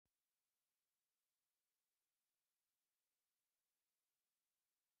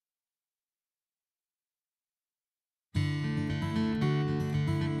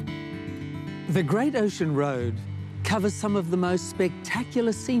The Great Ocean Road covers some of the most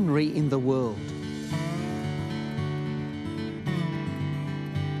spectacular scenery in the world.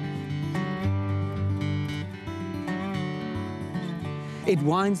 It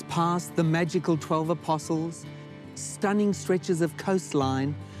winds past the magical 12 Apostles, stunning stretches of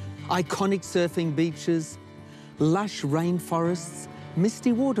coastline, iconic surfing beaches, lush rainforests,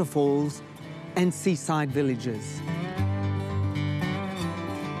 misty waterfalls, and seaside villages.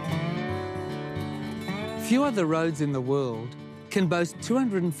 Few other roads in the world can boast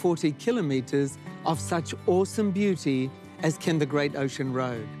 240 kilometres of such awesome beauty as can the Great Ocean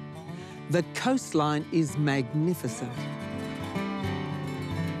Road. The coastline is magnificent.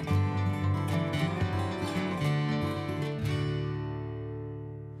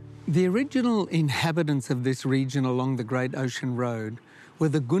 The original inhabitants of this region along the Great Ocean Road were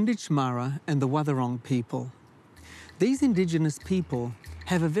the Gunditj Mara and the Wathaurong people. These Indigenous people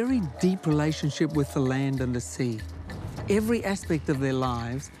have a very deep relationship with the land and the sea. Every aspect of their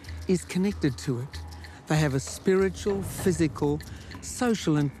lives is connected to it. They have a spiritual, physical,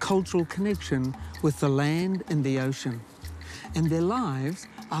 social and cultural connection with the land and the ocean. And their lives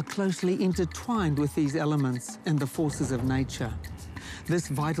are closely intertwined with these elements and the forces of nature. This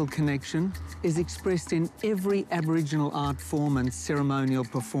vital connection is expressed in every Aboriginal art form and ceremonial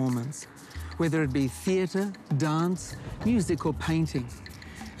performance, whether it be theatre, dance, music or painting.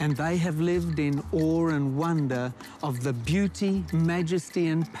 And they have lived in awe and wonder of the beauty, majesty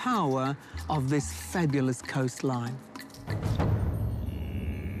and power of this fabulous coastline.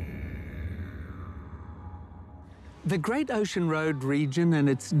 The Great Ocean Road region and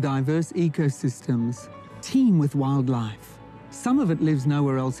its diverse ecosystems teem with wildlife. Some of it lives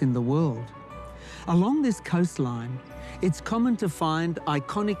nowhere else in the world. Along this coastline, it's common to find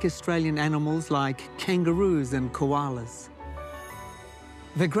iconic Australian animals like kangaroos and koalas.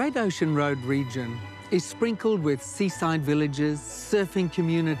 The Great Ocean Road region is sprinkled with seaside villages, surfing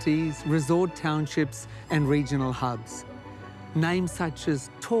communities, resort townships and regional hubs. Names such as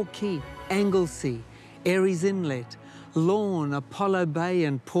Torquay, Anglesea, Aireys Inlet, Lorne, Apollo Bay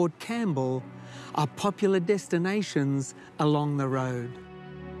and Port Campbell are popular destinations along the road.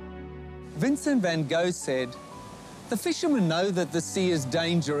 Vincent van Gogh said, "The fishermen know that the sea is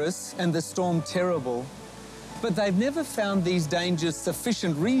dangerous and the storm terrible, but they've never found these dangers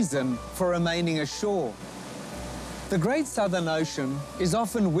sufficient reason for remaining ashore. The Great Southern Ocean is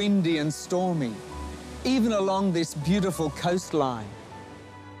often windy and stormy, even along this beautiful coastline."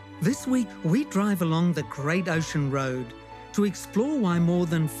 This week, we drive along the Great Ocean Road to explore why more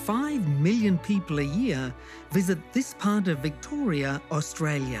than 5 million people a year visit this part of Victoria,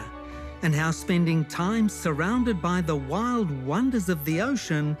 Australia, and how spending time surrounded by the wild wonders of the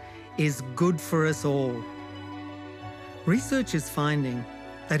ocean is good for us all. Research is finding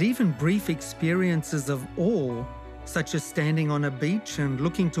that even brief experiences of awe, such as standing on a beach and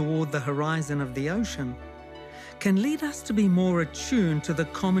looking toward the horizon of the ocean, can lead us to be more attuned to the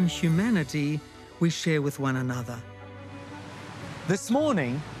common humanity we share with one another. This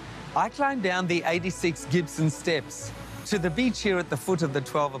morning, I climbed down the 86 Gibson Steps to the beach here at the foot of the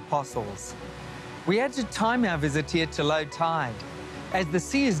 12 Apostles. We had to time our visit here to low tide, as the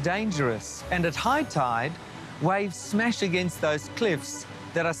sea is dangerous, and at high tide, waves smash against those cliffs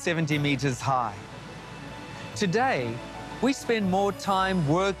that are 70 metres high. Today, we spend more time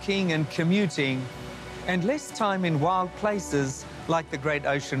working and commuting and less time in wild places like the Great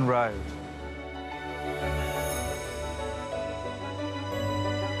Ocean Road.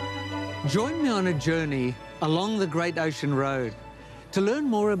 Join me on a journey along the Great Ocean Road to learn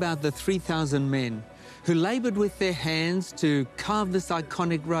more about the 3,000 men who laboured with their hands to carve this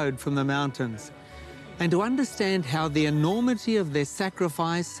iconic road from the mountains, and to understand how the enormity of their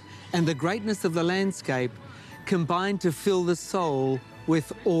sacrifice and the greatness of the landscape combine to fill the soul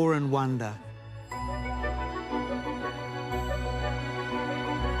with awe and wonder.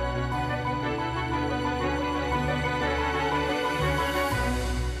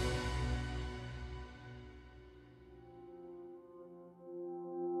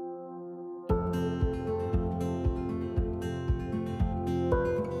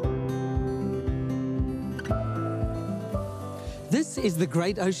 This is the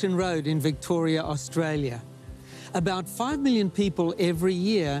Great Ocean Road in Victoria, Australia. About 5 million people every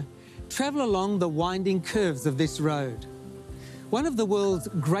year travel along the winding curves of this road. One of the world's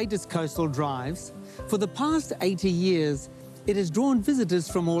greatest coastal drives, for the past 80 years, it has drawn visitors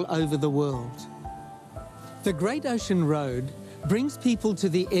from all over the world. The Great Ocean Road brings people to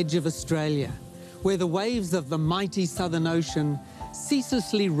the edge of Australia, where the waves of the mighty Southern Ocean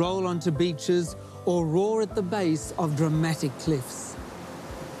ceaselessly roll onto beaches or roar at the base of dramatic cliffs.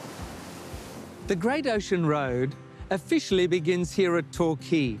 The Great Ocean Road officially begins here at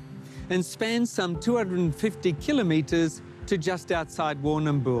Torquay and spans some 250 kilometres to just outside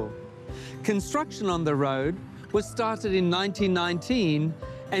Warrnambool. Construction on the road was started in 1919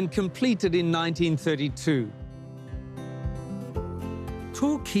 and completed in 1932.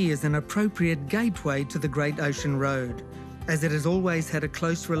 Torquay is an appropriate gateway to the Great Ocean Road, as it has always had a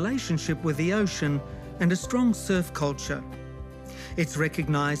close relationship with the ocean and a strong surf culture. It's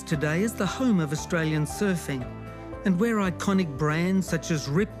recognised today as the home of Australian surfing and where iconic brands such as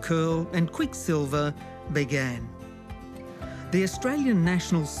Rip Curl and Quicksilver began. The Australian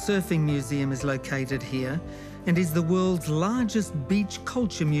National Surfing Museum is located here and is the world's largest beach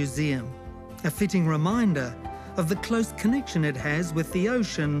culture museum, a fitting reminder of the close connection it has with the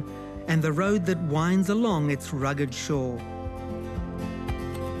ocean and the road that winds along its rugged shore.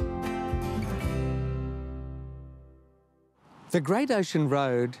 The Great Ocean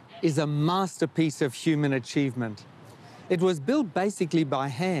Road is a masterpiece of human achievement. It was built basically by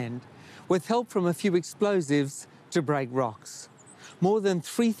hand, with help from a few explosives to break rocks. More than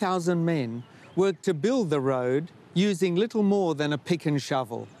 3,000 men worked to build the road using little more than a pick and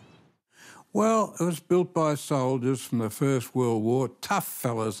shovel. Well, it was built by soldiers from the First World War, tough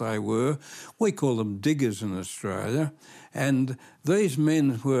fellas they were. We call them diggers in Australia. And these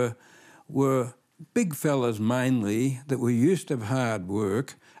men were big fellas mainly that were used to hard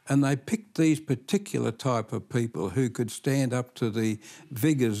work, and they picked these particular type of people who could stand up to the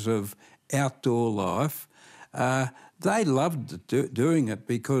vigours of outdoor life. They loved doing it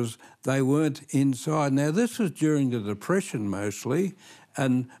because they weren't inside. Now, this was during the Depression mostly,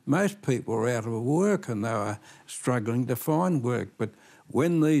 and most people were out of work and they were struggling to find work. But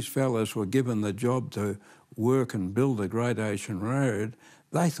when these fellas were given the job to work and build the Great Ocean Road,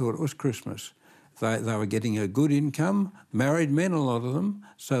 they thought it was Christmas. They were getting a good income, married men, a lot of them,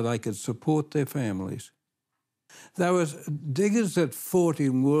 so they could support their families. There was diggers that fought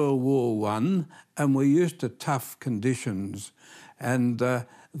in World War I and were used to tough conditions, and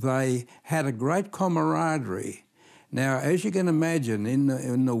they had a great camaraderie. Now, as you can imagine,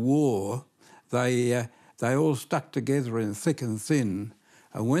 in the war, they all stuck together in thick and thin,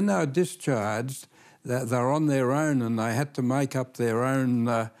 and when they were discharged, they were on their own and they had to make up their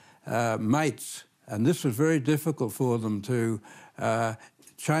own mates, and this was very difficult for them to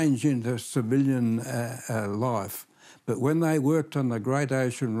change into civilian life. But when they worked on the Great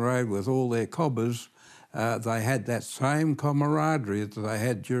Ocean Road with all their cobbers, they had that same camaraderie that they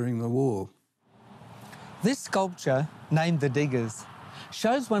had during the war. This sculpture, named The Diggers,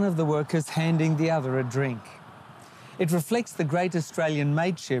 shows one of the workers handing the other a drink. It reflects the great Australian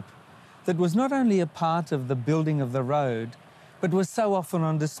mateship that was not only a part of the building of the road, but was so often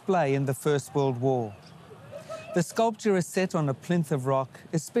on display in the First World War. The sculpture is set on a plinth of rock,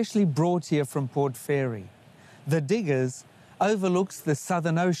 especially brought here from Port Fairy. The Diggers overlooks the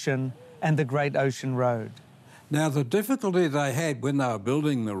Southern Ocean and the Great Ocean Road. Now, the difficulty they had when they were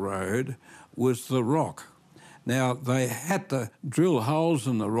building the road was the rock. Now, they had to drill holes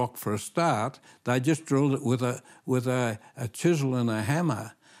in the rock for a start. They just drilled it with a chisel and a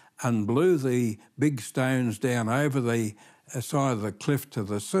hammer and blew the big stones down over the side of the cliff to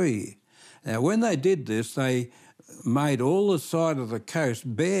the sea. Now, when they did this, they made all the side of the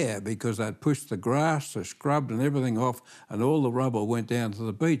coast bare because they'd pushed the grass, the scrub and everything off, and all the rubble went down to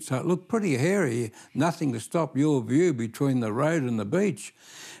the beach. So it looked pretty hairy, nothing to stop your view between the road and the beach.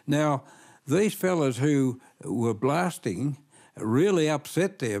 Now, these fellas who were blasting really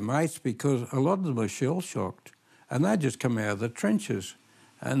upset their mates because a lot of them were shell-shocked and they'd just come out of the trenches.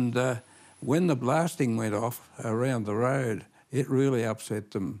 And when the blasting went off around the road, it really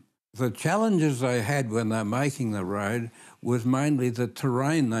upset them. The challenges they had when they were making the road was mainly the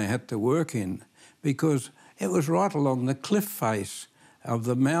terrain they had to work in, because it was right along the cliff face of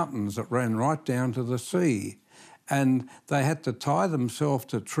the mountains that ran right down to the sea. And they had to tie themselves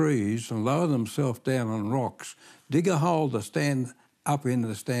to trees and lower themselves down on rocks, dig a hole to stand up in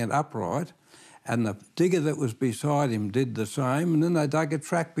to stand upright, and the digger that was beside him did the same, and then they dug a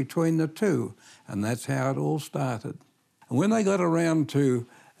track between the two, and that's how it all started. And when they got around to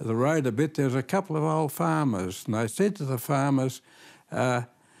the road a bit, there was a couple of old farmers, and they said to the farmers,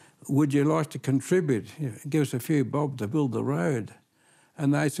 would you like to contribute? Give us a few bob to build the road.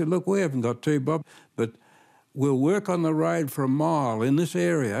 And they said, look, we haven't got 2 bob, but we'll work on the road for a mile in this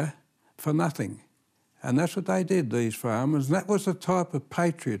area for nothing. And that's what they did, these farmers. And that was the type of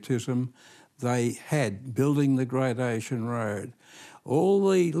patriotism they had building the Great Ocean Road. All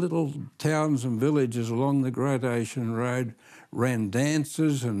the little towns and villages along the Great Ocean Road ran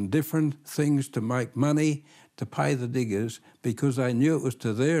dances and different things to make money to pay the diggers because they knew it was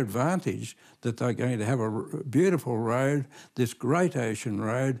to their advantage that they're going to have a beautiful road, this great ocean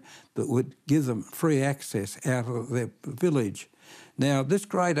road, that would give them free access out of their village. Now, this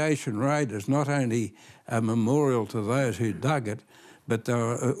great ocean road is not only a memorial to those who dug it, but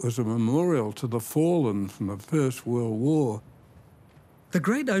it was a memorial to the fallen from the First World War. The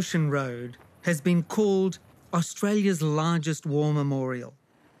Great Ocean Road has been called Australia's largest war memorial.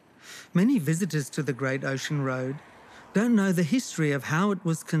 Many visitors to the Great Ocean Road don't know the history of how it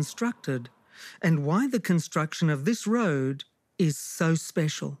was constructed and why the construction of this road is so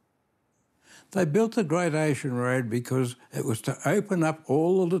special. They built the Great Ocean Road because it was to open up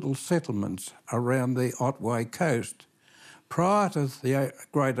all the little settlements around the Otway coast. Prior to the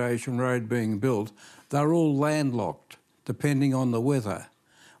Great Ocean Road being built, they were all landlocked, depending on the weather.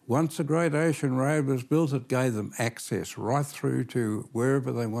 Once the Great Ocean Road was built, it gave them access right through to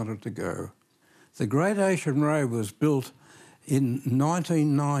wherever they wanted to go. The Great Ocean Road was built in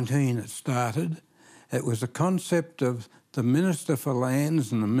 1919, it started. It was a concept of the Minister for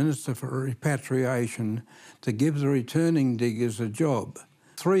Lands and the Minister for Repatriation to give the returning diggers a job.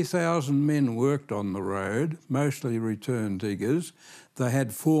 3,000 men worked on the road, mostly return diggers. They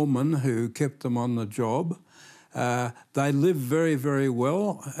had foremen who kept them on the job. They lived very, very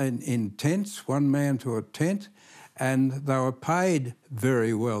well in tents, one man to a tent, and they were paid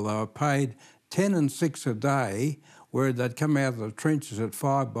very well. They were paid 10 and 6 a day, where they'd come out of the trenches at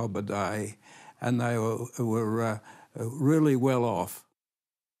 5 bob a day, and they were really well off.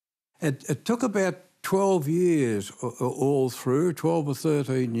 It took about 12 years all through, 12 or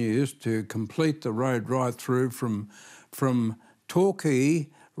 13 years, to complete the road right through from Torquay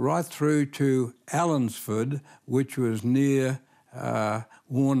right through to Allensford, which was near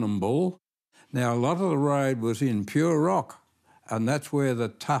Warrnambool. Now, a lot of the road was in pure rock, and that's where the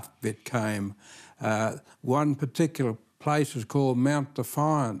tough bit came. One particular place is called Mount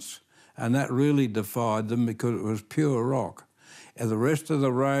Defiance, and that really defied them because it was pure rock. And the rest of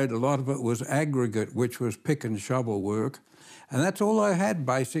the road, a lot of it was aggregate, which was pick and shovel work. And that's all they had,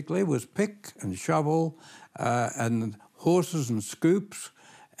 basically, was pick and shovel and horses and scoops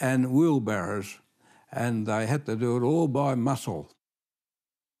and wheelbarrows. And they had to do it all by muscle.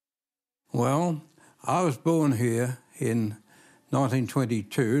 Well, I was born here in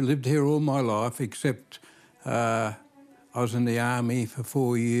 1922, lived here all my life, except I was in the army for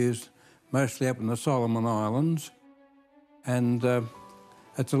 4 years, mostly up in the Solomon Islands. And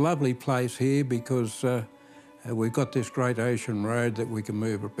it's a lovely place here because we've got this great ocean road that we can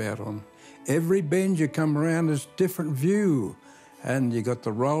move about on. Every bend you come around is a different view, and you got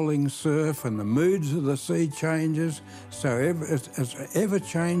the rolling surf and the moods of the sea changes, so it's an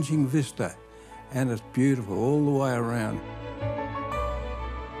ever-changing vista, and it's beautiful all the way around.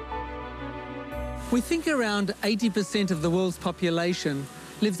 We think around 80% of the world's population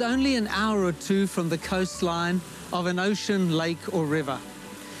lives only an hour or two from the coastline of an ocean, lake or river.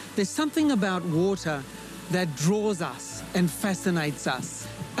 There's something about water that draws us and fascinates us.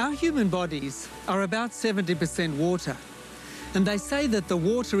 Our human bodies are about 70% water, and they say that the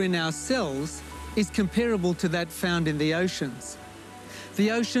water in our cells is comparable to that found in the oceans.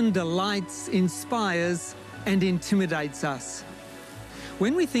 The ocean delights, inspires and intimidates us.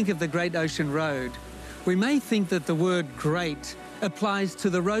 When we think of the Great Ocean Road, we may think that the word great applies to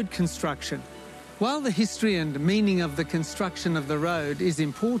the road construction. While the history and meaning of the construction of the road is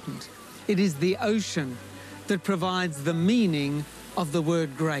important, it is the ocean that provides the meaning of the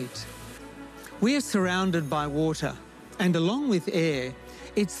word great. We are surrounded by water, and along with air,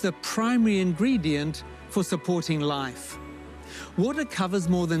 it's the primary ingredient for supporting life. Water covers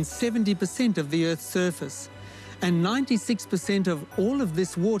more than 70% of the Earth's surface, and 96% of all of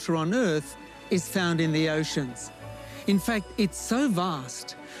this water on Earth is found in the oceans. In fact, it's so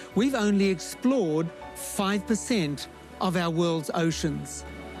vast, we've only explored 5% of our world's oceans.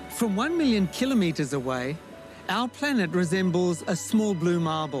 From 1 million kilometres away, our planet resembles a small blue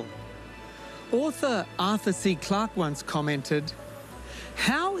marble. Author Arthur C. Clarke once commented,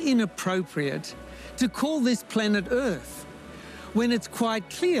 "How inappropriate to call this planet Earth when it's quite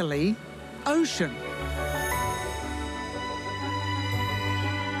clearly ocean."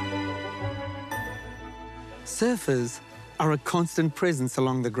 Surfers are a constant presence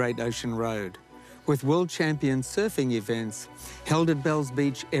along the Great Ocean Road, with world champion surfing events held at Bells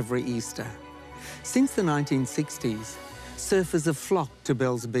Beach every Easter. Since the 1960s, surfers have flocked to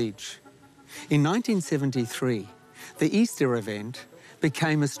Bells Beach. In 1973, the Easter event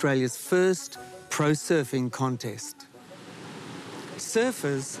became Australia's first pro surfing contest.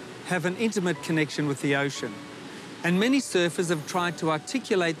 Surfers have an intimate connection with the ocean, and many surfers have tried to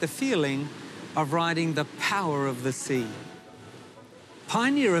articulate the feeling of riding the power of the sea.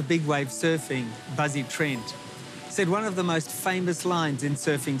 Pioneer of big wave surfing, Buzzy Trent, said one of the most famous lines in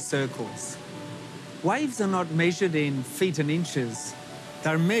surfing circles: "Waves are not measured in feet and inches,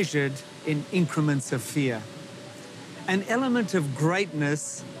 they're measured in increments of fear." An element of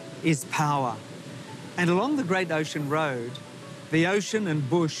greatness is power. And along the Great Ocean Road, the ocean and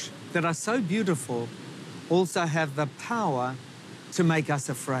bush that are so beautiful also have the power to make us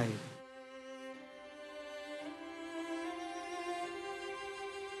afraid.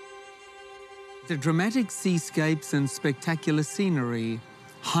 The dramatic seascapes and spectacular scenery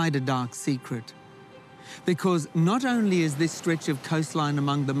hide a dark secret. Because not only is this stretch of coastline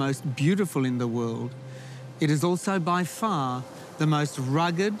among the most beautiful in the world, it is also by far the most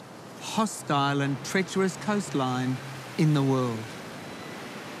rugged, hostile and treacherous coastline in the world.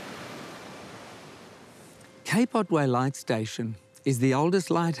 Cape Otway Light Station is the oldest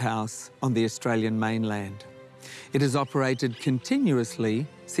lighthouse on the Australian mainland. It has operated continuously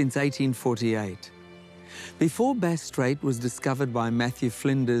since 1848. Before Bass Strait was discovered by Matthew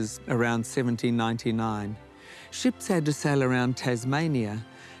Flinders around 1799, ships had to sail around Tasmania,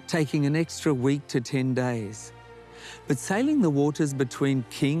 taking an extra week to 10 days. But sailing the waters between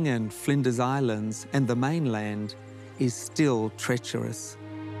King and Flinders Islands and the mainland is still treacherous.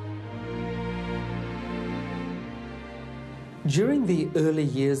 During the early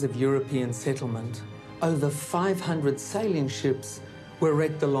years of European settlement, over 500 sailing ships were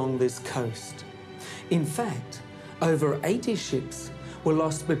wrecked along this coast. In fact, over 80 ships were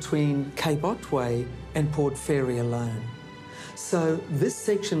lost between Cape Otway and Port Fairy alone. So this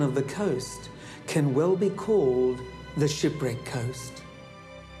section of the coast can well be called the shipwreck coast.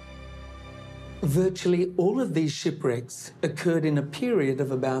 Virtually all of these shipwrecks occurred in a period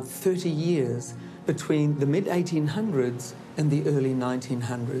of about 30 years between the mid-1800s and the early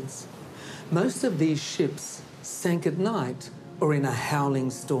 1900s. Most of these ships sank at night or in a howling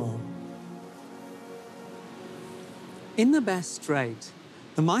storm. In the Bass Strait,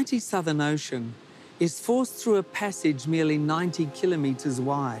 the mighty Southern Ocean is forced through a passage merely 90 kilometres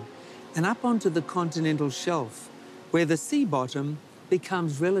wide and up onto the continental shelf, where the sea bottom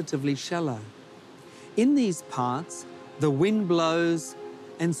becomes relatively shallow. In these parts, the wind blows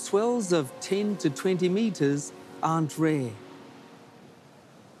and swells of 10 to 20 metres aren't rare.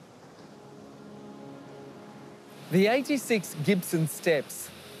 The 86 Gibson Steps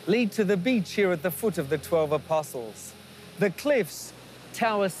lead to the beach here at the foot of the 12 Apostles. The cliffs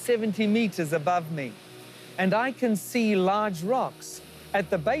tower 70 metres above me, and I can see large rocks at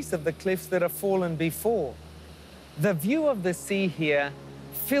the base of the cliffs that have fallen before. The view of the sea here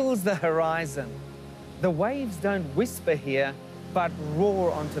fills the horizon. The waves don't whisper here, but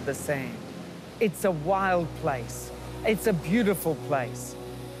roar onto the sand. It's a wild place. It's a beautiful place.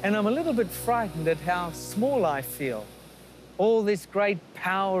 And I'm a little bit frightened at how small I feel. All this great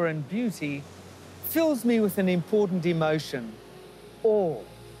power and beauty fills me with an important emotion: awe.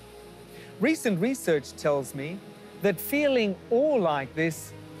 Recent research tells me that feeling awe like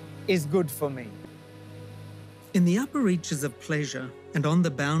this is good for me. In the upper reaches of pleasure and on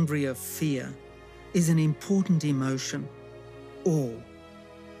the boundary of fear is an important emotion: awe.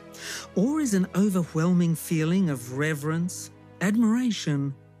 Awe is an overwhelming feeling of reverence,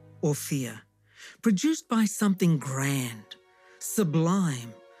 admiration, or fear, produced by something grand,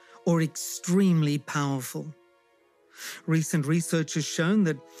 sublime, or extremely powerful. Recent research has shown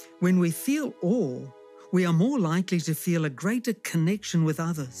that when we feel awe, we are more likely to feel a greater connection with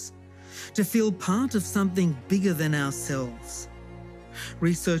others, to feel part of something bigger than ourselves.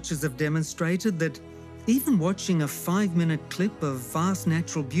 Researchers have demonstrated that even watching a 5-minute clip of vast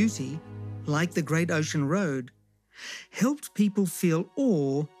natural beauty, like the Great Ocean Road, helped people feel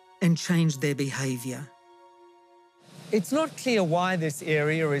awe and change their behaviour. It's not clear why this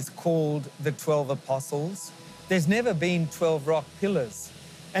area is called the 12 Apostles. There's never been 12 rock pillars,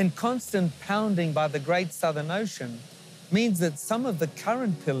 and constant pounding by the Great Southern Ocean means that some of the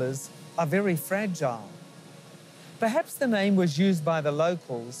current pillars are very fragile. Perhaps the name was used by the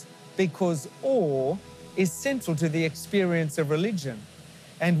locals because awe is central to the experience of religion,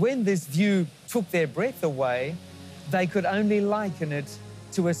 and when this view took their breath away, they could only liken it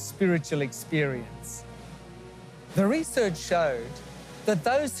to a spiritual experience. The research showed that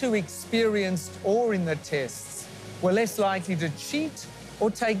those who experienced awe in the tests were less likely to cheat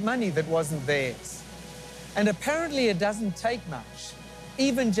or take money that wasn't theirs. And apparently it doesn't take much.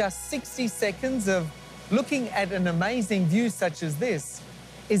 Even just 60 seconds of looking at an amazing view such as this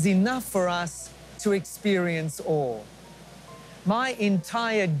is enough for us to experience awe. My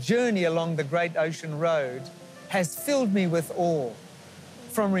entire journey along the Great Ocean Road has filled me with awe.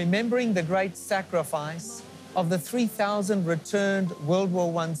 From remembering the great sacrifice of the 3,000 returned World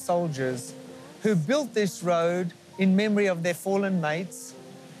War I soldiers who built this road in memory of their fallen mates,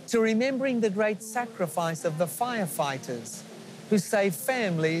 to remembering the great sacrifice of the firefighters who saved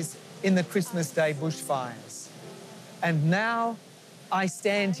families in the Christmas Day bushfires. And now I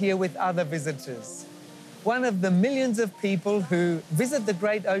stand here with other visitors, one of the millions of people who visit the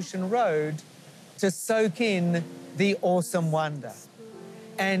Great Ocean Road to soak in the awesome wonder.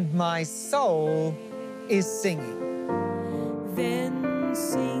 And my soul is singing. Then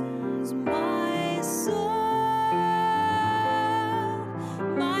sings my soul,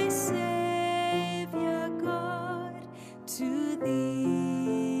 my Savior God, to thee.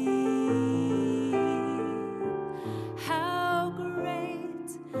 How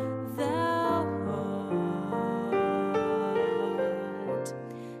great thou art,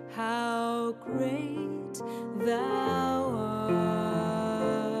 how great thou art.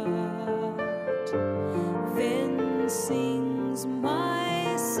 Then sings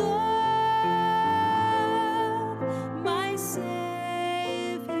my soul, my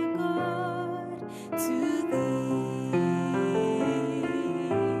Savior God, to thee.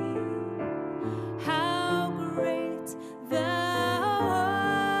 How great thou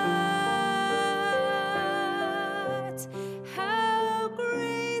art, how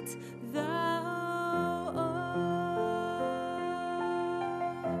great thou art.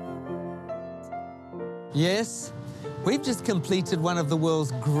 Yes, we've just completed one of the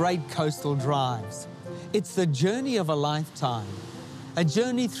world's great coastal drives. It's the journey of a lifetime, a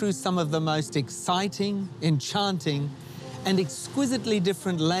journey through some of the most exciting, enchanting, and exquisitely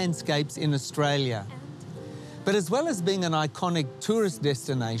different landscapes in Australia. But as well as being an iconic tourist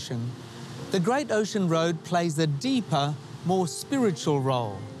destination, the Great Ocean Road plays a deeper, more spiritual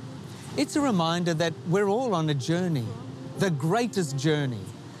role. It's a reminder that we're all on a journey, the greatest journey,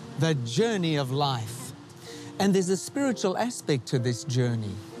 the journey of life. And there's a spiritual aspect to this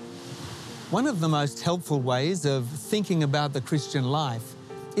journey. One of the most helpful ways of thinking about the Christian life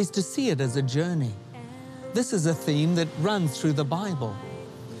is to see it as a journey. This is a theme that runs through the Bible.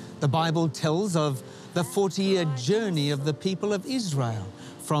 The Bible tells of the 40-year journey of the people of Israel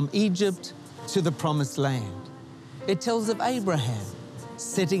from Egypt to the Promised Land. It tells of Abraham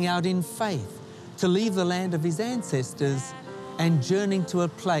setting out in faith to leave the land of his ancestors and journeying to a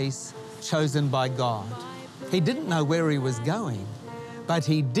place chosen by God. He didn't know where he was going, but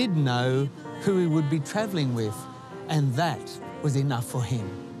he did know who he would be traveling with, and that was enough for him.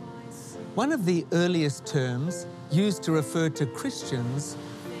 One of the earliest terms used to refer to Christians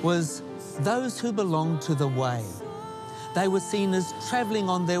was those who belonged to the way. They were seen as traveling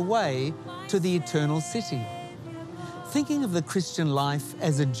on their way to the eternal city. Thinking of the Christian life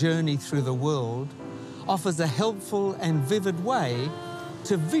as a journey through the world offers a helpful and vivid way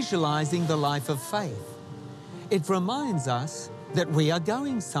to visualizing the life of faith. It reminds us that we are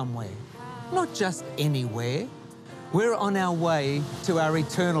going somewhere, not just anywhere. We're on our way to our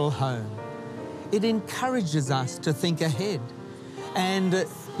eternal home. It encourages us to think ahead and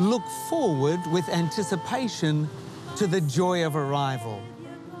look forward with anticipation to the joy of arrival.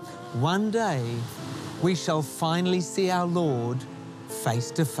 One day, we shall finally see our Lord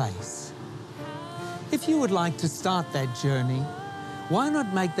face to face. If you would like to start that journey, why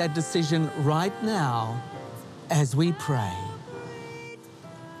not make that decision right now as we pray?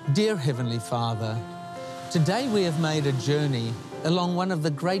 Dear Heavenly Father, today we have made a journey along one of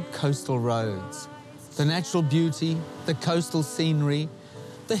the great coastal roads. The natural beauty, the coastal scenery,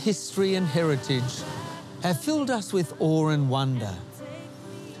 the history and heritage have filled us with awe and wonder.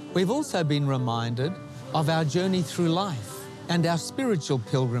 We've also been reminded of our journey through life and our spiritual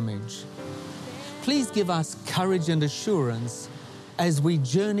pilgrimage. Please give us courage and assurance as we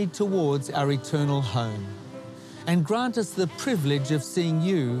journey towards our eternal home, and grant us the privilege of seeing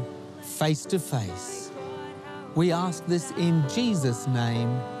you face to face. We ask this in Jesus'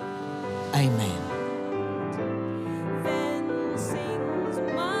 name. Amen. Then sings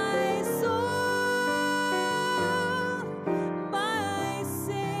my soul, my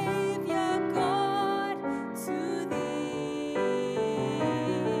Savior God, to thee.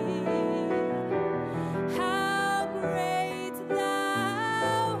 How great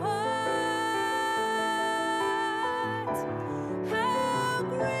thou art, how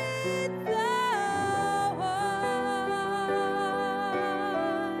great thou art,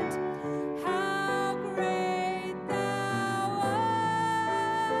 how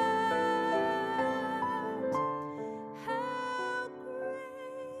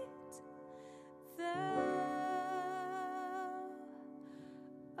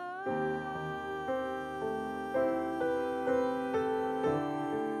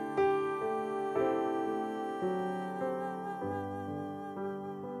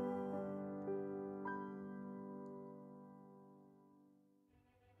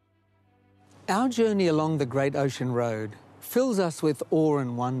Our journey along the Great Ocean Road fills us with awe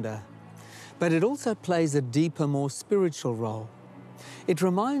and wonder, but it also plays a deeper, more spiritual role. It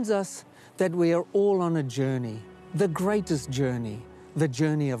reminds us that we are all on a journey, the greatest journey, the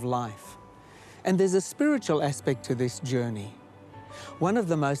journey of life. And there's a spiritual aspect to this journey. One of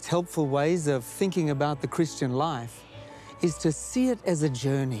the most helpful ways of thinking about the Christian life is to see it as a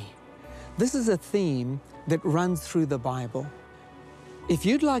journey. This is a theme that runs through the Bible. If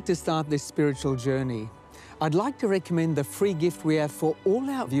you'd like to start this spiritual journey, I'd like to recommend the free gift we have for all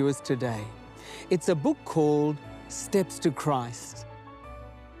our viewers today. It's a book called Steps to Christ.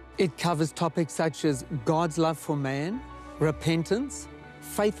 It covers topics such as God's love for man, repentance,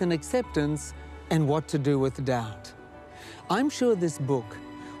 faith and acceptance, and what to do with doubt. I'm sure this book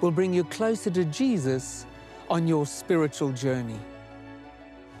will bring you closer to Jesus on your spiritual journey.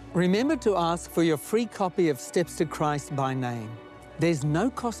 Remember to ask for your free copy of Steps to Christ by name. There's no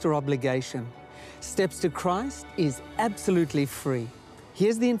cost or obligation. Steps to Christ is absolutely free.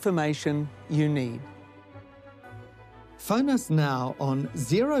 Here's the information you need. Phone us now on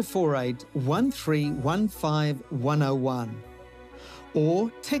 048 1315 101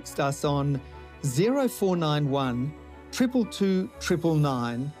 or text us on 0491 222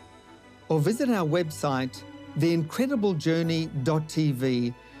 999 or visit our website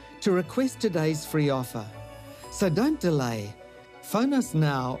theincrediblejourney.tv to request today's free offer. So don't delay. Phone us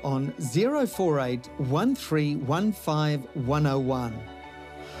now on 048 1315 101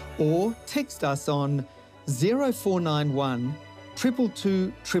 or text us on 0491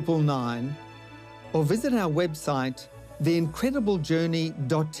 222 999 or visit our website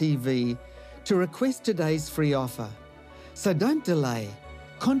theincrediblejourney.tv to request today's free offer. So don't delay.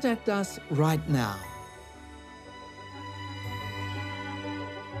 Contact us right now.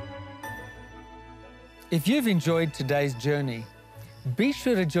 If you've enjoyed today's journey, be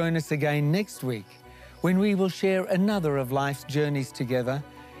sure to join us again next week when we will share another of life's journeys together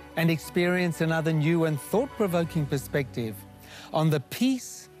and experience another new and thought-provoking perspective on the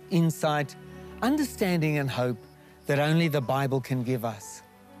peace, insight, understanding and hope that only the Bible can give us.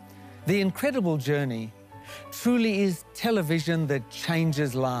 The Incredible Journey truly is television that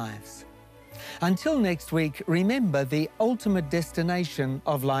changes lives. Until next week, remember the ultimate destination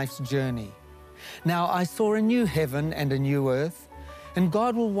of life's journey. Now I saw a new heaven and a new earth, and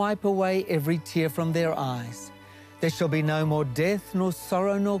God will wipe away every tear from their eyes. There shall be no more death, nor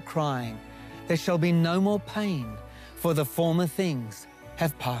sorrow, nor crying. There shall be no more pain, for the former things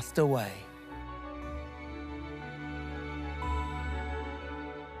have passed away.